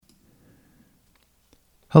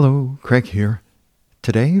Hello, Craig here.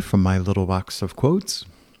 Today from my little box of quotes.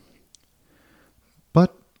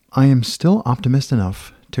 But I am still optimist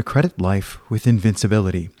enough to credit life with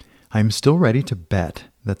invincibility. I am still ready to bet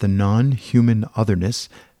that the non-human otherness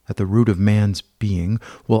at the root of man's being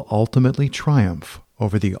will ultimately triumph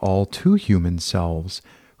over the all-too-human selves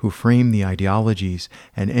who frame the ideologies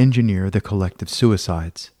and engineer the collective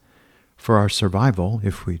suicides. For our survival,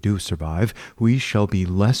 if we do survive, we shall be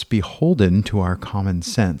less beholden to our common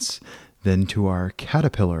sense than to our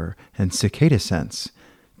caterpillar and cicada sense,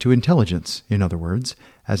 to intelligence, in other words,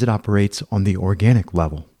 as it operates on the organic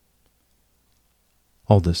level.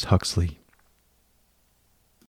 Aldous Huxley.